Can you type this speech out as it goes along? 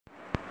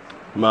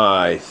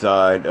My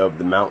Side of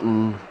the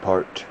Mountain,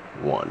 Part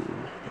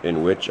 1,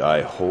 in which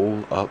I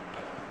hole up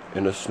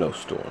in a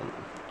snowstorm.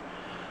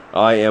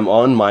 I am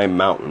on my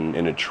mountain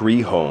in a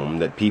tree home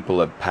that people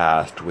have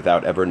passed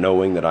without ever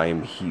knowing that I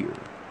am here.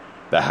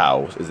 The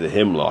house is a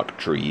hemlock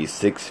tree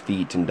 6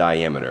 feet in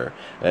diameter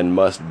and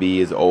must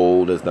be as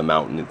old as the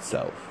mountain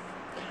itself.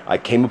 I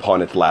came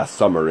upon it last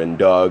summer and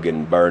dug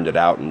and burned it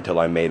out until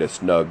I made a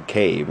snug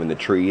cave in the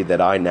tree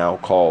that I now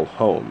call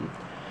home.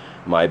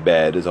 My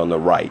bed is on the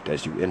right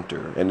as you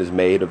enter, and is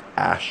made of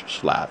ash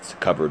slats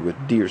covered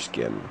with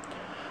deerskin.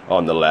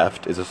 On the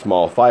left is a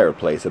small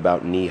fireplace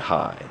about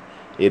knee-high.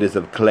 It is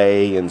of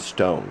clay and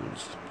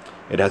stones.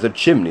 It has a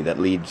chimney that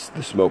leads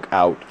the smoke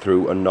out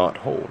through a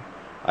knothole.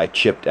 I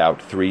chipped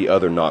out 3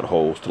 other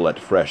knotholes to let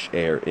fresh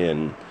air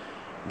in.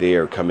 The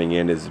air coming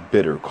in is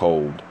bitter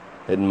cold.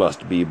 It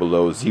must be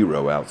below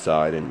 0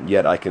 outside, and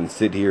yet I can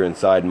sit here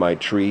inside my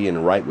tree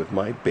and write with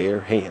my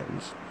bare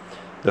hands.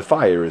 The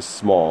fire is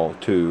small,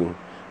 too.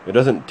 It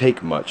doesn't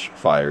take much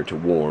fire to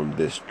warm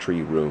this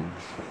tree room.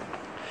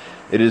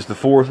 It is the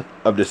 4th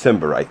of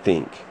December, I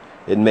think.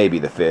 It may be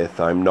the 5th,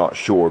 I'm not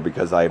sure,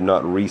 because I have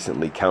not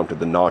recently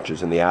counted the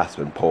notches in the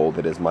aspen pole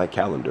that is my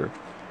calendar.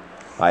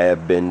 I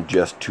have been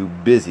just too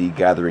busy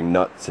gathering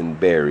nuts and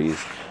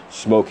berries,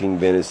 smoking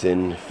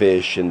venison,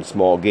 fish, and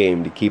small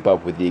game to keep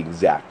up with the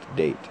exact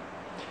date.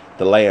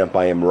 The lamp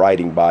I am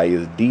writing by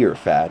is deer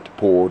fat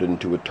poured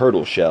into a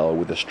turtle shell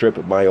with a strip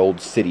of my old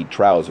city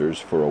trousers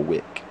for a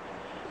wick.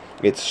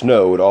 It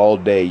snowed all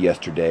day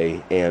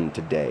yesterday and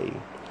today.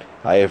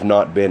 I have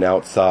not been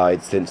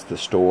outside since the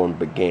storm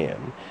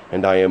began,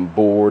 and I am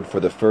bored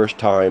for the first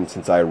time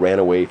since I ran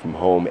away from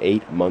home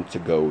 8 months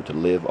ago to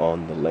live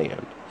on the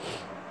land.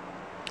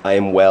 I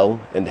am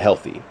well and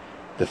healthy.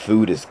 The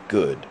food is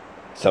good.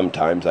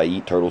 Sometimes I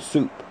eat turtle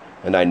soup,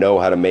 and I know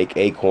how to make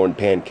acorn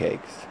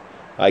pancakes.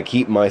 I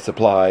keep my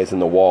supplies in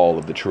the wall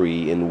of the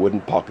tree in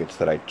wooden pockets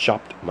that I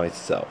chopped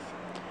myself.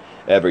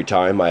 Every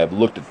time I have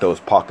looked at those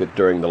pockets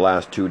during the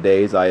last 2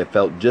 days, I have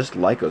felt just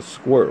like a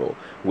squirrel,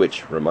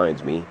 which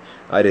reminds me,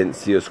 I didn't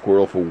see a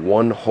squirrel for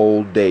 1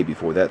 whole day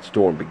before that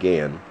storm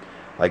began.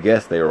 I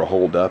guess they are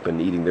holed up and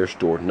eating their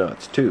stored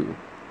nuts, too.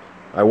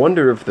 I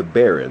wonder if the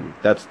Baron,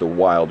 that's the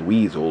wild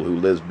weasel who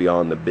lives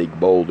beyond the big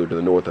boulder to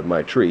the north of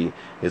my tree,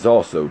 is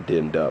also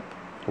denned up.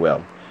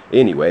 Well,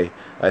 anyway,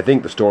 I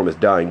think the storm is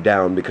dying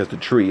down because the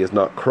tree is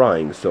not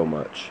crying so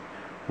much.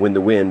 When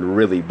the wind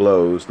really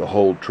blows, the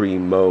whole tree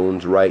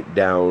moans right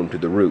down to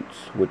the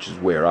roots, which is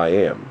where I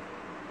am.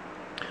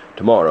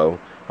 Tomorrow,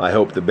 I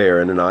hope the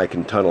Baron and I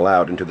can tunnel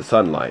out into the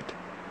sunlight.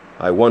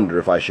 I wonder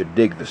if I should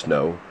dig the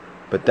snow,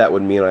 but that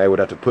would mean I would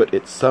have to put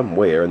it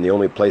somewhere, and the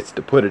only place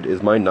to put it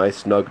is my nice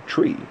snug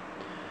tree.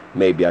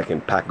 Maybe I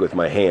can pack it with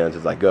my hands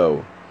as I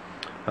go.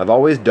 I've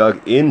always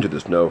dug into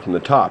the snow from the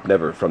top,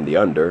 never from the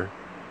under.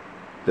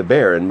 The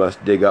Baron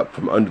must dig up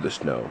from under the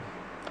snow.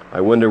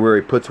 I wonder where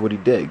he puts what he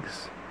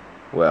digs.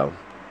 Well,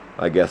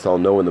 I guess I'll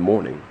know in the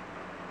morning.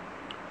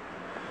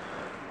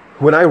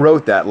 When I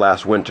wrote that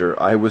last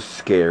winter, I was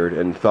scared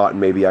and thought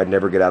maybe I'd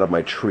never get out of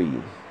my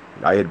tree.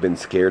 I had been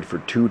scared for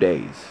 2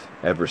 days,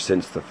 ever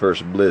since the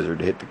first blizzard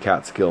hit the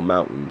Catskill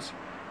Mountains.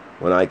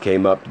 When I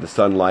came up to the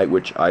sunlight,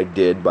 which I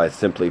did by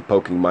simply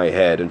poking my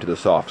head into the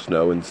soft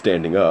snow and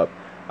standing up,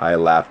 I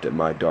laughed at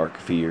my dark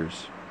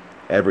fears.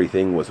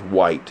 Everything was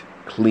white,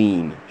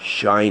 clean,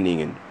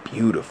 shining, and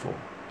beautiful.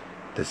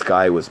 The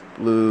sky was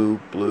blue,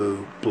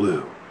 blue,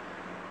 blue.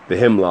 The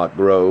hemlock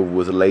grove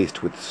was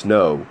laced with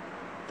snow.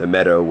 The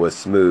meadow was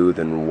smooth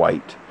and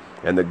white,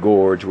 and the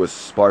gorge was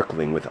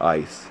sparkling with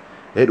ice.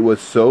 It was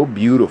so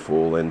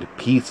beautiful and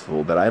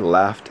peaceful that I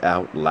laughed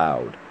out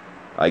loud.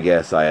 I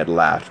guess I had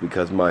laughed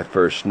because my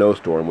first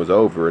snowstorm was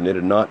over and it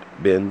had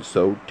not been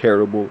so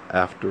terrible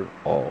after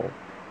all.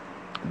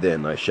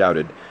 Then I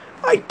shouted,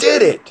 "I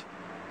did it!"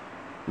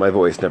 My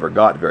voice never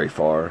got very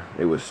far.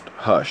 It was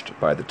hushed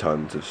by the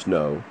tons of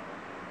snow.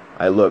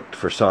 I looked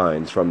for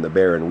signs from the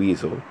Baron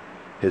Weasel.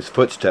 His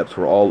footsteps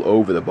were all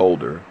over the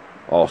boulder,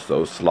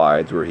 also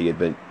slides where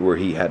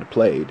he had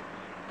played.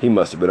 He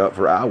must have been up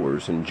for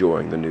hours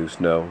enjoying the new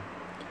snow.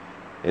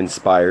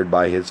 Inspired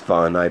by his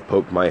fun, I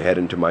poked my head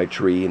into my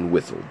tree and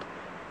whistled.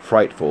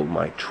 Frightful,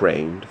 my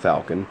trained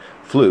falcon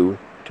flew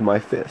to my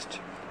fist,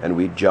 and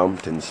we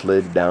jumped and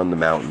slid down the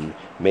mountain,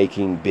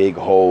 making big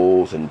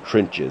holes and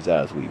trenches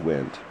as we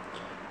went.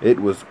 It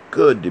was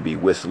good to be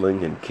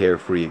whistling and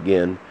carefree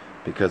again,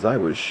 because I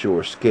was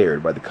sure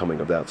scared by the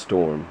coming of that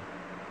storm.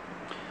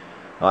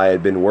 I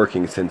had been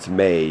working since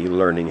May,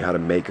 learning how to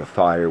make a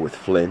fire with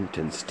flint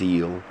and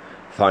steel,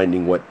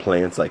 finding what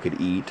plants I could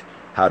eat,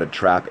 how to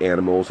trap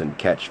animals and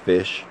catch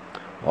fish.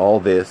 All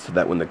this so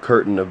that when the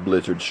curtain of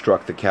blizzard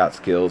struck the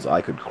Catskills,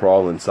 I could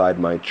crawl inside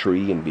my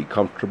tree and be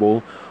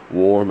comfortable,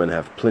 warm, and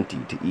have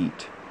plenty to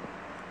eat.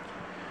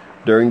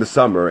 During the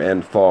summer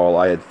and fall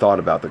I had thought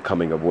about the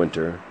coming of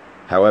winter.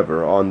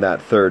 However, on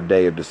that 3rd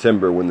day of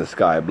December, when the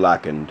sky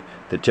blackened,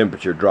 the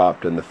temperature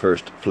dropped, and the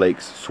first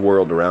flakes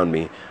swirled around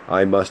me,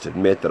 I must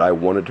admit that I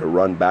wanted to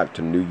run back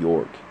to New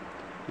York.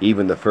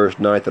 Even the first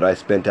night that I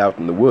spent out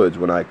in the woods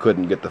when I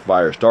couldn't get the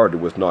fire started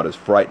was not as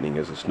frightening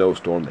as the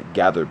snowstorm that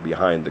gathered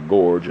behind the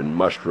gorge and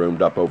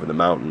mushroomed up over the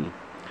mountain.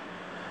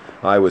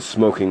 I was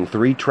smoking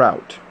 3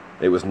 trout.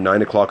 It was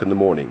 9 o'clock in the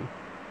morning.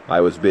 I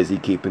was busy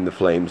keeping the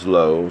flames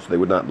low so they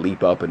would not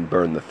leap up and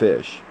burn the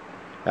fish.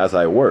 As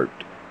I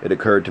worked, it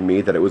occurred to me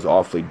that it was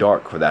awfully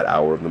dark for that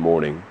hour of the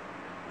morning.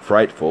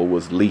 Frightful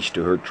was leashed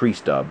to her tree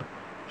stub.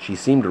 She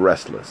seemed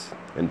restless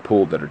and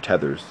pulled at her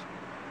tethers.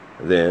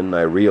 Then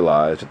I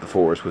realized that the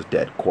forest was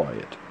dead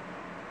quiet.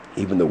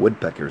 Even the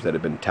woodpeckers that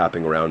had been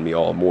tapping around me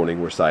all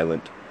morning were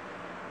silent.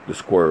 The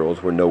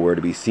squirrels were nowhere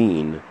to be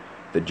seen.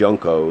 The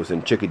juncos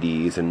and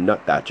chickadees and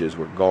nuthatches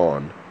were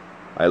gone.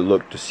 I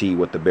looked to see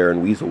what the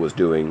Baron Weasel was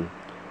doing.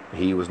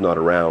 He was not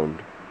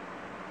around.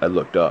 I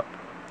looked up.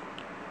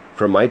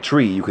 From my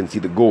tree you can see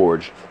the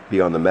gorge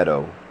beyond the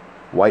meadow.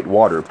 White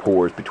water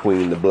pours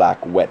between the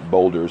black, wet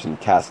boulders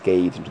and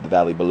cascades into the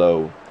valley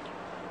below.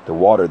 The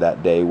water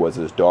that day was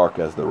as dark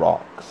as the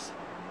rocks.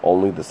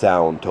 Only the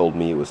sound told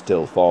me it was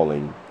still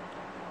falling.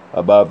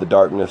 Above the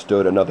darkness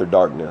stood another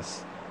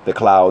darkness, the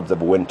clouds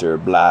of winter,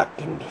 black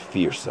and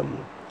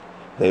fearsome.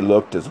 They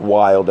looked as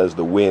wild as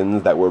the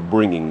winds that were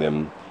bringing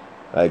them.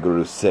 I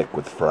grew sick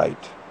with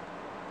fright.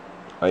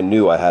 I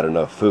knew I had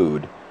enough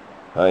food.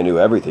 I knew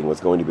everything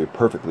was going to be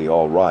perfectly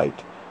all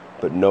right,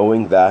 but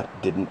knowing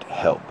that didn't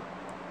help.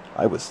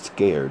 I was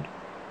scared.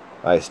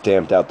 I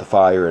stamped out the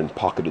fire and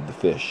pocketed the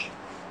fish.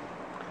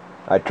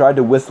 I tried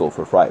to whistle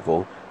for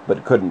Frightful,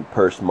 but couldn't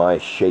purse my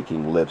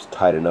shaking lips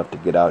tight enough to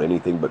get out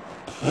anything but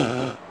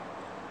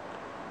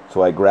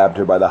So I grabbed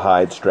her by the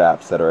hide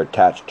straps that are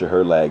attached to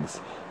her legs,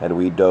 and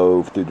we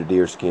dove through the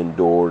deerskin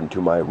door into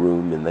my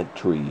room in that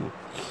tree.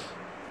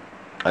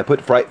 I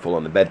put Frightful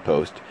on the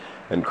bedpost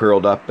and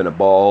curled up in a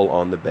ball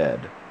on the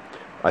bed.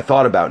 I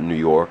thought about New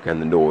York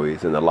and the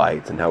noise and the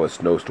lights and how a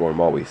snowstorm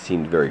always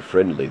seemed very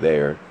friendly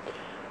there.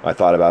 I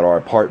thought about our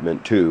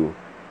apartment, too.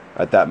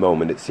 At that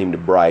moment it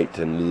seemed bright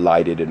and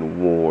lighted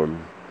and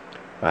warm.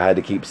 I had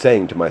to keep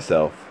saying to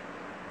myself,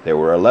 there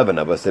were 11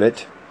 of us in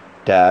it.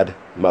 Dad,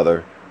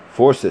 Mother,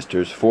 4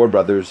 sisters, 4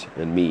 brothers,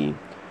 and me.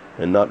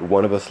 And not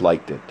one of us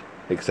liked it,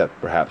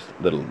 except perhaps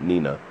little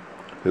Nina,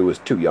 who was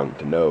too young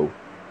to know.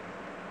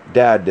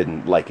 Dad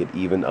didn't like it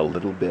even a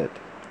little bit.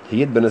 He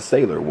had been a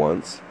sailor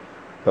once,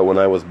 but when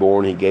I was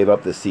born he gave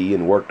up the sea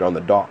and worked on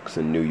the docks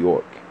in New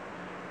York.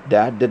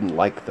 Dad didn't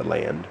like the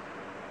land.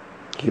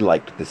 He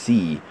liked the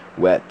sea,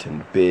 wet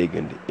and big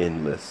and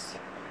endless.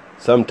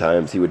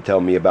 Sometimes he would tell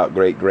me about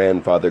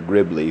great-grandfather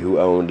Gribley, who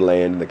owned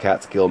land in the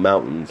Catskill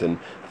Mountains and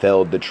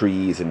felled the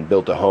trees and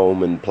built a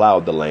home and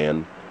plowed the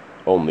land,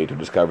 only to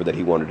discover that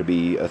he wanted to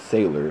be a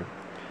sailor.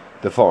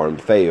 The farm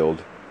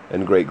failed,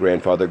 and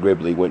great-grandfather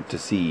Gribley went to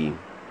sea.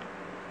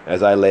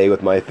 As I lay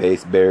with my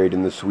face buried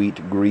in the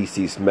sweet,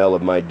 greasy smell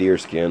of my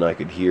deerskin, I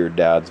could hear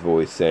Dad's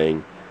voice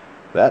saying,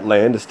 "That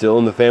land is still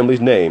in the family's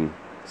name.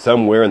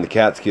 Somewhere in the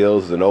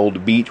Catskills is an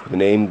old beach with the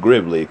name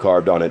Gribley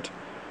carved on it.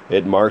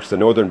 It marks the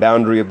northern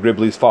boundary of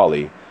Gribley's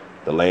Folly.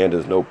 The land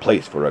is no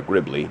place for a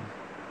Gribley."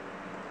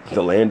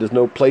 "The land is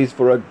no place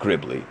for a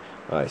Gribley,"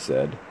 I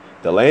said.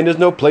 "The land is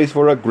no place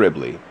for a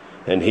Gribley.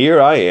 And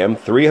here I am,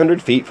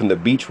 300 feet from the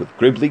beach with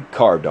Gribley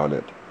carved on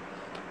it."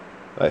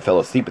 I fell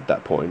asleep at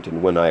that point,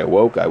 and when I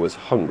awoke I was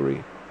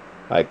hungry.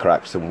 I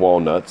cracked some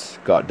walnuts,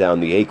 got down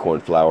the acorn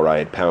flour I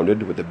had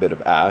pounded with a bit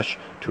of ash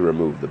to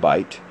remove the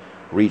bite,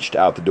 reached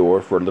out the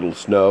door for a little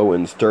snow,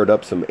 and stirred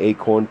up some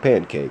acorn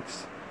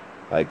pancakes.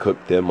 I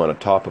cooked them on the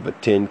top of a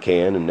tin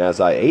can, and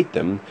as I ate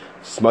them,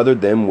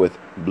 smothered them with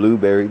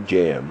blueberry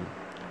jam.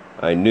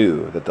 I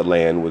knew that the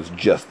land was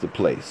just the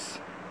place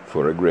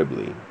for a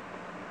Gribley.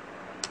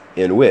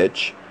 In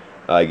which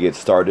I get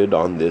started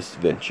on this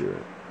venture.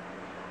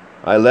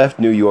 I left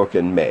New York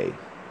in May.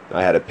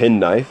 I had a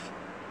penknife,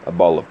 a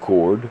ball of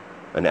cord,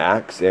 an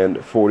axe, and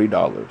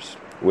 $40,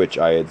 which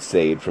I had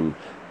saved from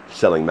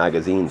selling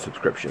magazine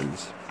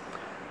subscriptions.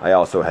 I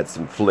also had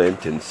some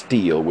flint and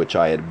steel, which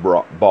I had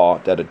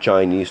bought at a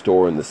Chinese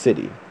store in the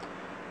city.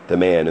 The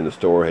man in the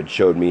store had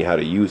showed me how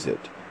to use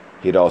it.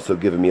 He had also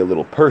given me a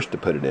little purse to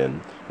put it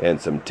in,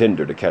 and some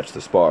tinder to catch the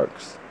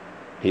sparks.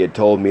 He had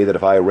told me that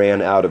if I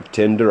ran out of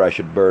tinder, I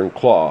should burn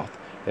cloth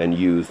and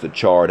use the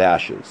charred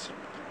ashes.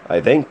 I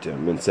thanked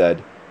him and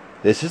said,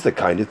 "This is the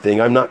kind of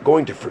thing I'm not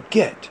going to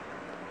forget."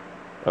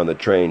 On the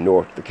train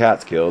north to the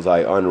Catskills, I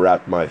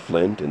unwrapped my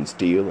flint and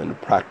steel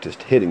and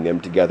practiced hitting them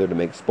together to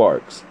make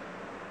sparks.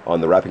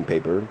 On the wrapping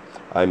paper,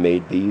 I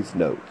made these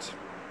notes.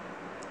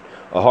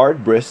 "A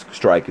hard, brisk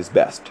strike is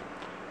best.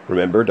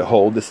 Remember to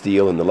hold the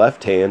steel in the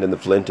left hand and the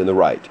flint in the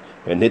right,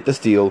 and hit the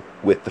steel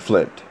with the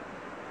flint.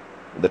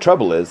 The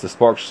trouble is, the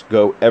sparks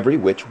go every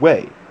which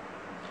way."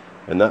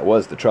 And that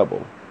was the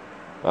trouble.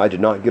 I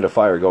did not get a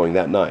fire going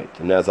that night,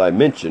 and as I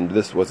mentioned,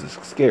 this was a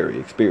scary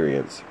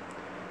experience.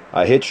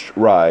 I hitched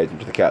rides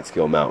into the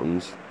Catskill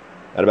Mountains.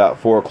 At about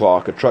 4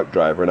 o'clock, a truck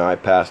driver and I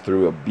passed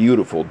through a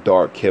beautiful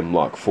dark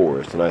hemlock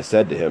forest, and I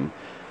said to him,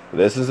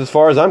 "This is as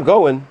far as I'm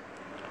going."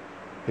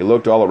 He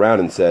looked all around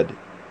and said,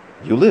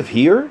 "You live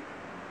here?"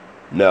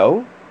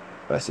 "No,"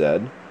 I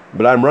said.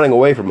 But I'm running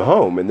away from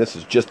home, and this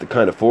is just the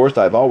kind of forest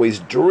I've always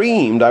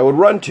dreamed I would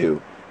run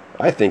to.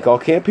 I think I'll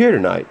camp here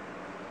tonight."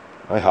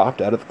 I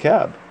hopped out of the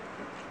cab.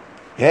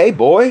 "Hey,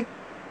 boy,"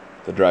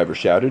 the driver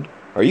shouted.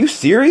 "Are you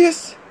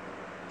serious?"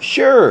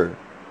 "Sure,"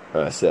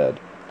 I said.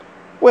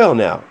 "Well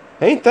now,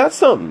 ain't that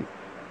something?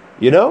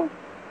 You know,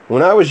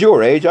 when I was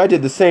your age, I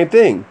did the same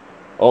thing.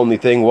 Only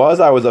thing was,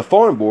 I was a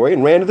farm boy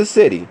and ran to the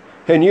city,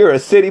 and you're a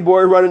city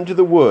boy running to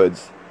the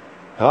woods.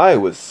 I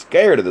was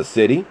scared of the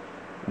city.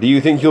 Do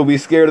you think you'll be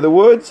scared of the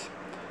woods?"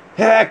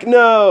 "Heck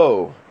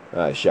no!"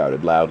 I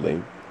shouted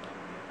loudly.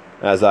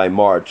 As I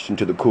marched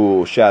into the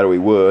cool, shadowy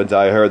woods,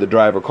 I heard the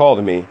driver call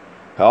to me,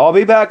 "I'll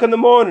be back in the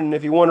morning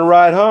if you want to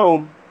ride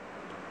home."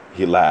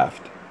 He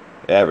laughed.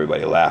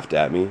 Everybody laughed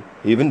at me,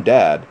 even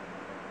Dad.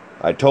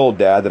 I told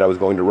Dad that I was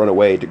going to run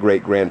away to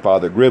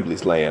Great-Grandfather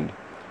Gribley's land.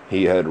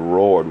 He had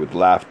roared with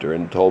laughter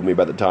and told me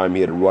by the time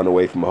he had run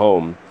away from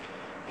home,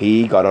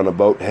 he got on a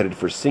boat headed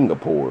for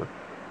Singapore.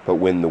 But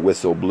when the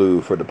whistle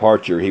blew for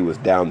departure, he was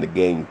down the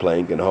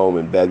gangplank and home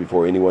in bed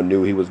before anyone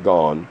knew he was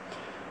gone.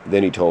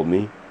 Then he told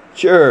me,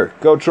 "Sure,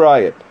 go try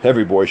it.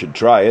 Every boy should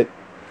try it."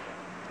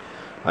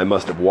 I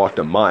must have walked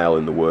a mile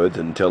in the woods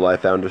until I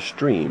found a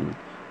stream.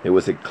 It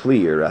was a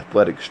clear,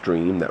 athletic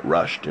stream that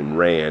rushed and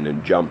ran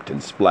and jumped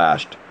and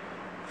splashed.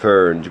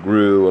 Ferns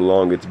grew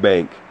along its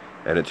bank,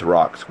 and its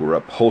rocks were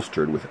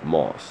upholstered with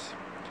moss.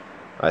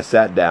 I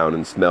sat down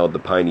and smelled the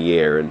piney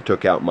air and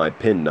took out my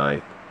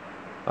penknife.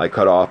 I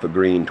cut off a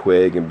green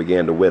twig and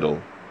began to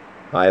whittle.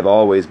 I have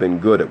always been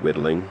good at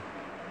whittling.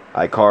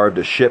 I carved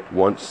a ship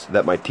once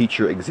that my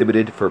teacher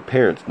exhibited for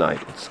Parents'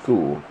 Night at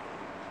school.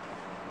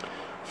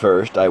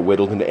 First, I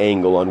whittled an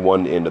angle on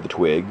one end of the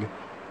twig.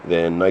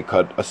 Then I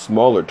cut a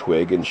smaller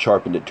twig and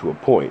sharpened it to a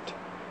point.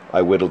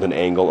 I whittled an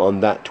angle on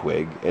that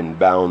twig and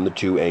bound the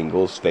two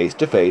angles face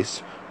to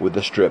face with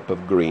a strip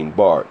of green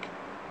bark.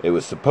 It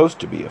was supposed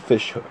to be a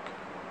fish hook.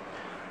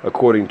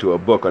 According to a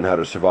book on how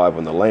to survive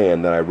on the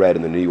land that I read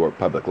in the New York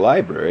Public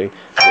Library,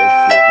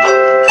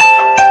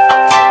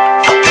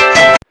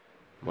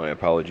 my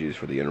apologies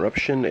for the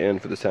interruption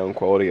and for the sound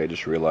quality. I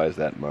just realized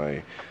that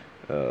my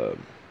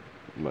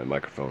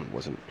microphone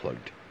wasn't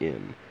plugged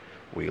in.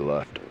 We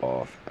left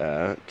off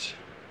at...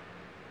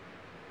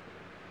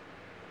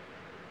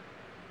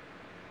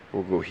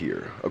 We'll go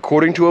here.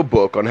 According to a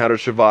book on how to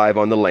survive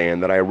on the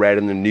land that I read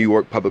in the New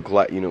York Public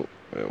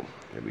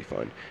it'll be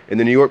fine. In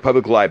the New York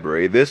Public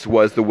Library, this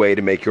was the way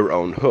to make your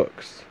own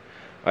hooks.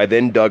 I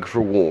then dug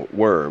for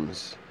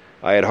worms.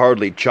 I had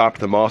hardly chopped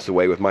the moss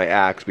away with my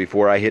axe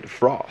before I hit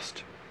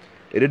frost.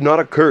 It had not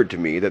occurred to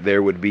me that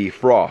there would be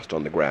frost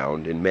on the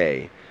ground in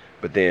May,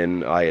 but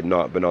then I had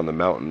not been on the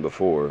mountain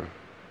before.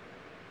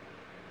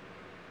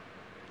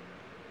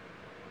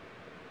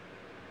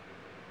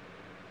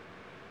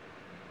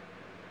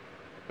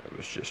 I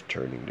was just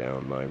turning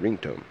down my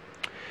ringtone.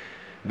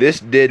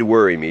 This did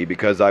worry me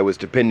because I was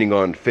depending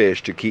on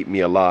fish to keep me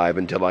alive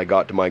until I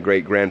got to my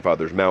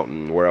great-grandfather's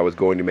mountain, where I was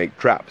going to make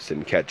traps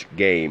and catch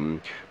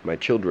game. My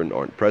children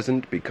aren't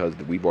present because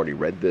we've already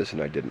read this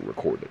and I didn't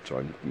record it, so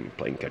I'm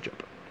playing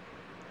catch-up.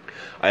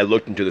 I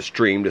looked into the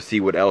stream to see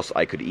what else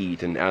I could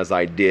eat, and as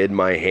I did,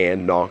 my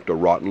hand knocked a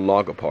rotten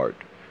log apart.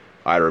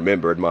 I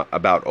remembered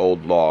about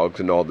old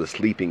logs and all the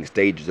sleeping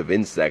stages of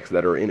insects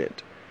that are in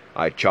it.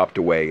 I chopped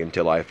away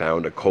until I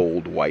found a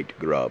cold white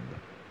grub.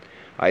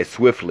 I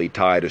swiftly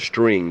tied a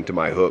string to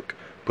my hook,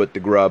 put the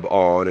grub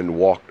on, and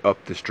walked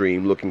up the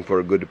stream looking for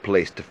a good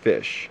place to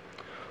fish.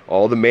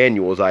 All the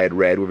manuals I had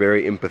read were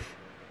very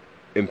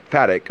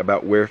emphatic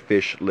about where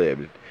fish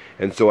lived,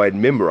 and so I had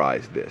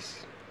memorized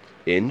this.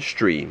 In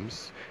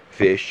streams,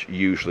 fish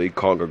usually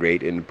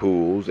congregate in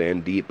pools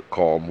and deep,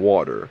 calm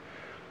water.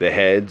 The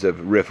heads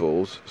of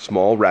riffles,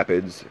 small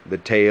rapids, the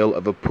tail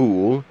of a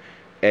pool,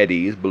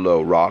 eddies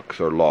below rocks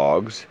or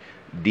logs,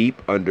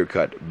 deep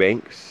undercut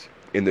banks,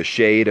 in the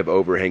shade of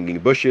overhanging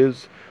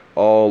bushes,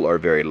 all are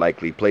very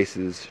likely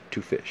places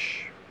to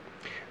fish.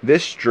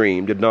 This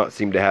stream did not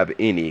seem to have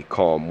any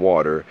calm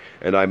water,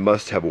 and I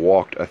must have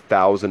walked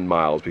 1,000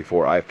 miles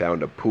before I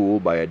found a pool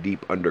by a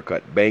deep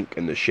undercut bank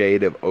in the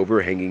shade of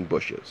overhanging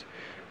bushes.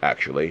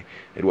 Actually,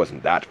 it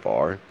wasn't that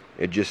far.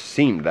 It just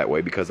seemed that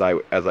way because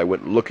as I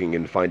went looking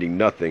and finding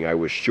nothing, I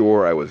was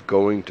sure I was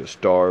going to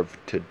starve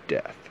to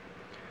death.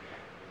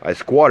 I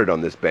squatted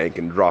on this bank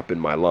and dropped in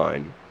my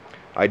line.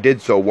 I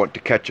did so want to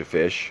catch a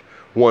fish.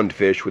 One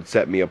fish would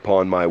set me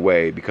upon my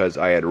way because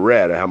I had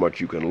read how much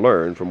you can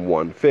learn from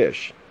one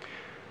fish.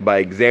 By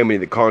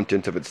examining the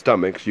contents of its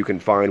stomachs, you can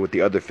find what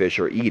the other fish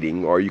are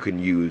eating, or you can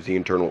use the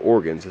internal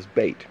organs as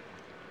bait.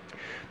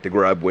 The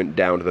grub went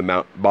down to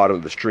the bottom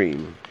of the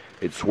stream.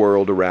 It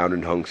swirled around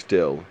and hung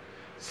still.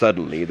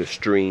 Suddenly, the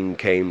stream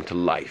came to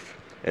life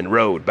and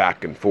rode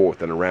back and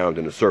forth and around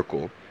in a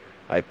circle.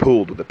 I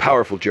pulled with a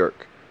powerful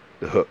jerk.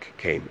 The hook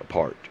came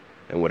apart,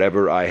 and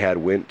whatever I had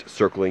went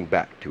circling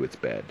back to its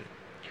bed.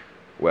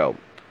 Well,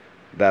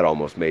 that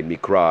almost made me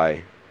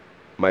cry.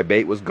 My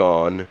bait was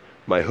gone,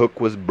 my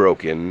hook was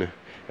broken,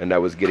 and I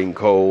was getting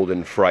cold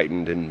and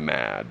frightened and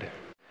mad.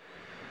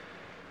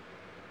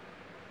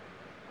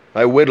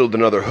 I whittled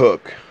another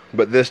hook,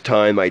 But this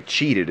time I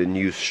cheated and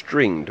used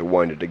string to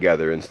wind it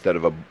together instead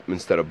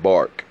of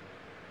bark.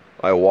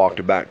 I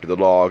walked back to the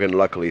log and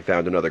luckily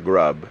found another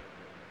grub.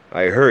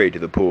 I hurried to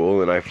the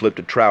pool and I flipped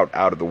a trout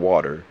out of the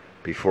water.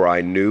 Before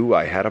I knew,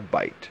 I had a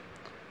bite.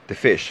 The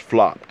fish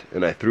flopped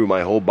and I threw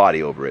my whole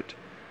body over it.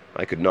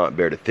 I could not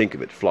bear to think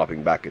of it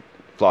flopping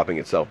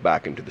itself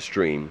back into the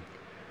stream.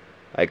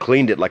 I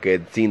cleaned it like I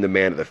had seen the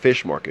man at the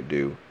fish market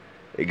do,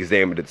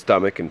 examined its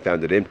stomach and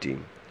found it empty.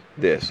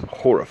 This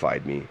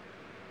horrified me.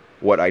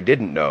 What I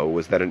didn't know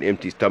was that an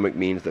empty stomach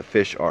means the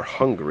fish are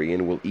hungry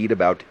and will eat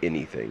about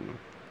anything.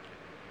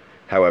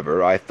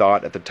 However, I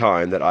thought at the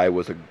time that I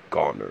was a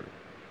goner.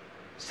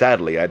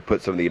 Sadly, I'd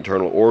put some of the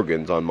internal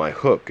organs on my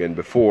hook, and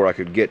before I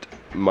could get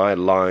my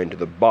line to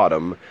the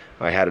bottom,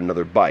 I had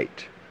another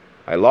bite.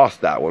 I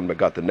lost that one, but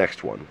got the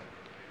next one.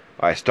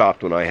 I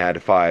stopped when I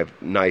had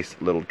 5 nice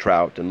little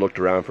trout and looked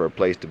around for a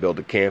place to build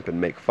a camp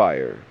and make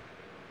fire.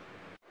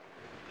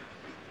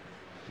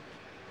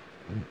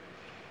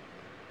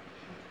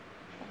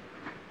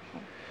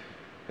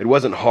 It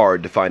wasn't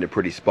hard to find a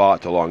pretty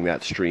spot along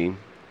that stream.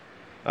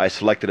 I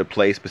selected a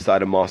place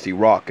beside a mossy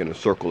rock in a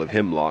circle of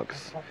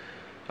hemlocks.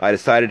 I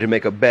decided to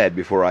make a bed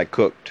before I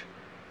cooked.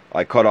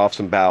 I cut off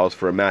some boughs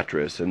for a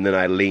mattress, and then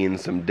I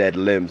leaned some dead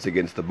limbs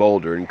against the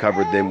boulder and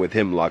covered them with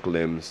hemlock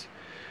limbs.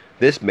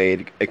 This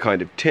made a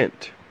kind of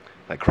tent.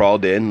 I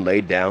crawled in,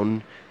 laid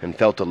down, and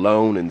felt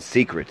alone and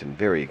secret and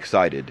very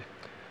excited.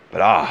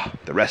 But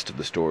the rest of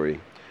the story.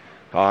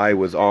 I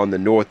was on the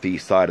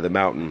northeast side of the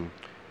mountain.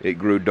 It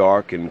grew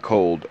dark and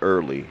cold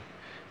early.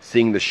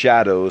 Seeing the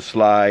shadows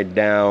slide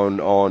down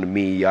on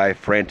me, I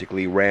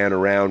frantically ran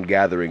around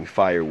gathering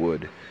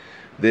firewood.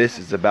 This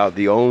is about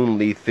the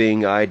only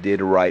thing I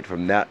did right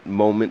from that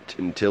moment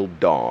until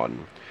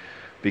dawn,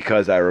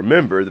 because I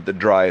remember that the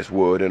driest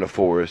wood in a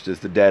forest is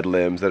the dead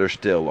limbs that are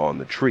still on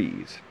the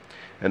trees,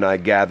 and I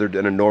gathered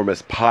an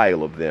enormous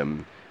pile of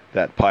them.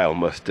 That pile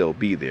must still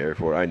be there,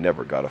 for I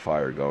never got a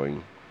fire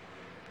going.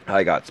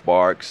 I got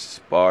sparks.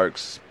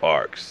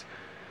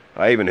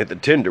 I even hit the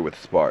tinder with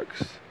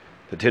sparks.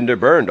 The tinder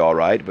burned all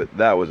right, but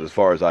that was as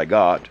far as I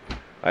got.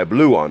 I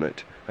blew on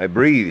it. I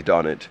breathed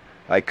on it.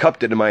 I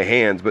cupped it in my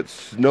hands,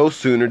 but no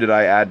sooner did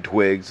I add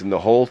twigs than the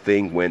whole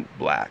thing went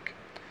black.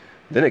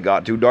 Then it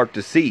got too dark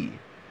to see.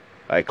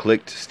 I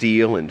clicked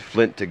steel and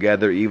flint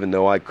together even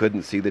though I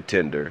couldn't see the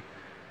tinder.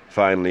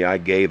 Finally, I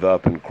gave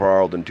up and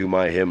crawled into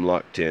my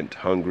hemlock tent,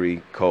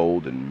 hungry,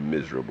 cold, and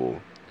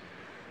miserable.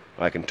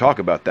 I can talk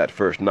about that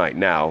first night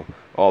now,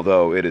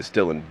 although it is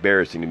still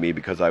embarrassing to me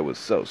because I was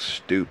so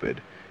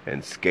stupid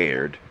and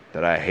scared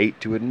that I hate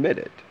to admit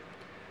it.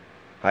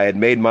 I had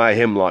made my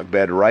hemlock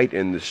bed right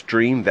in the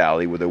stream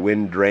valley where the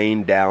wind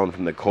drained down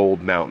from the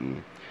cold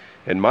mountain.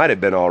 It might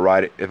have been all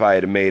right if I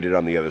had made it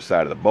on the other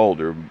side of the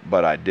boulder,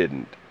 but I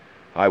didn't.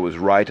 I was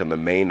right on the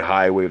main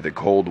highway of the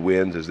cold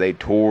winds as they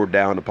tore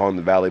down upon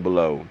the valley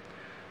below.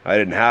 I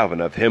didn't have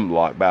enough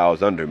hemlock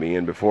boughs under me,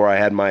 and before I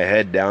had my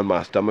head down,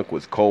 my stomach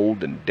was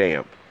cold and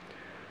damp.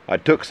 I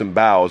took some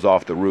boughs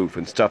off the roof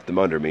and stuffed them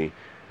under me,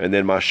 and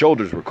then my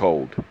shoulders were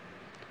cold.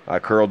 I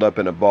curled up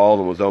in a ball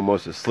and was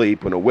almost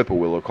asleep when a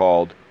whippoorwill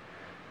called.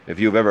 If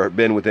you've ever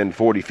been within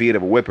 40 feet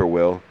of a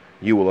whippoorwill,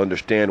 you will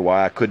understand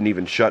why I couldn't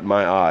even shut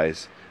my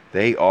eyes.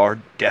 They are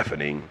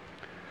deafening.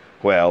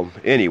 Well,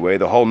 anyway,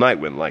 the whole night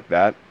went like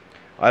that.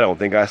 I don't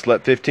think I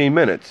slept 15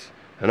 minutes,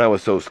 and I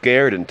was so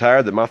scared and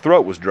tired that my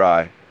throat was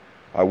dry.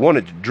 I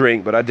wanted to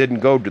drink, but I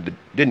didn't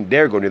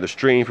dare go near the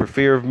stream for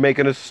fear of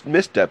making a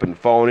misstep and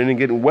falling in and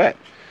getting wet.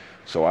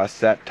 So I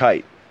sat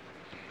tight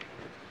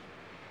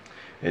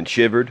and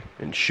shivered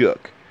and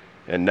shook,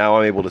 and now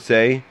I'm able to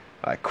say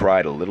I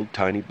cried a little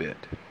tiny bit.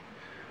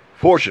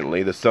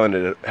 Fortunately, the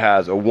sun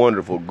has a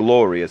wonderful,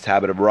 glorious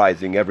habit of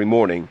rising every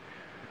morning.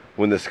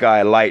 When the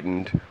sky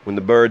lightened, when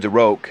the birds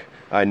awoke,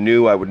 I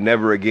knew I would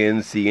never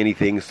again see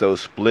anything so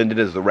splendid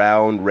as the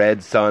round,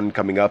 red sun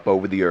coming up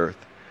over the earth.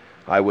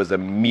 I was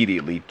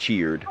immediately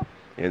cheered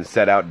and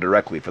set out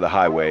directly for the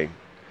highway.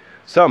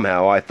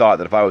 Somehow I thought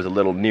that if I was a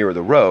little nearer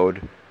the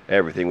road,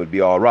 everything would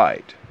be all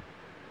right.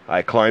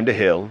 I climbed a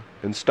hill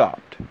and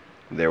stopped.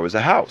 There was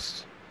a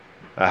house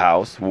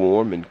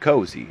warm and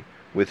cozy,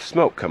 with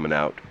smoke coming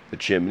out the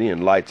chimney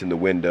and lights in the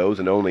windows,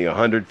 and only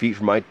 100 feet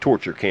from my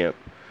torture camp.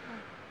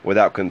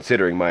 Without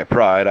considering my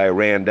pride, I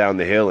ran down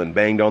the hill and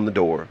banged on the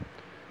door.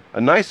 A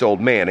nice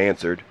old man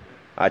answered.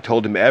 I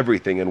told him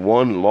everything in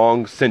one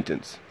long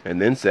sentence,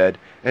 and then said,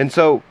 "And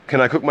so, can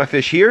I cook my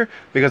fish here?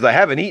 Because I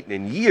haven't eaten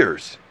in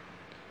years."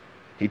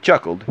 He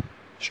chuckled,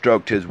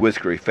 stroked his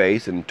whiskery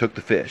face, and took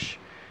the fish.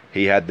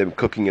 He had them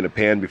cooking in a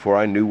pan before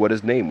I knew what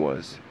his name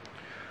was.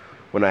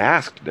 When I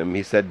asked him,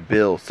 he said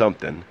Bill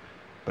something,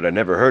 but I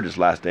never heard his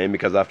last name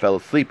because I fell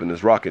asleep in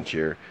his rocking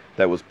chair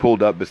that was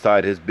pulled up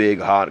beside his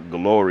big, hot,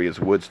 glorious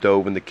wood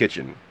stove in the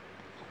kitchen.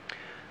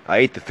 I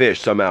ate the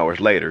fish some hours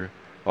later,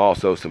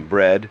 also some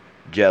bread,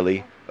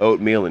 jelly,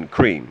 oatmeal, and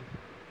cream.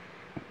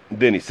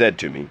 Then he said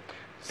to me,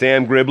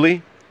 "Sam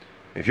Gribley,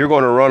 if you're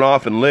going to run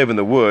off and live in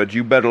the woods,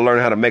 you better learn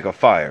how to make a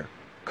fire.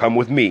 Come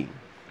with me."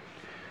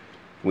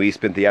 We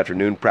spent the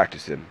afternoon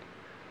practicing.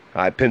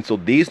 I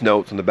penciled these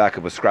notes on the back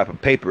of a scrap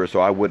of paper so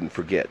I wouldn't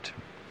forget.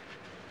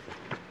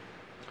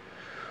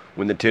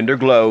 When the tinder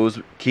glows,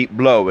 keep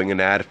blowing and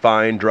add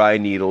fine dry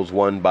needles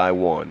one by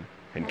one.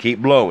 And keep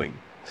blowing,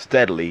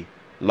 steadily,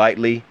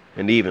 lightly,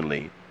 and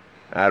evenly.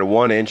 Add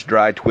 1-inch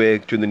dry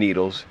twig to the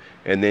needles,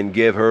 and then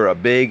give her a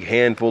big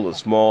handful of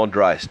small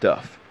dry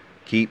stuff.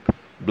 Keep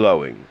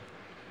blowing.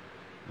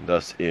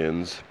 Thus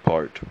ends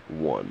part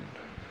 1.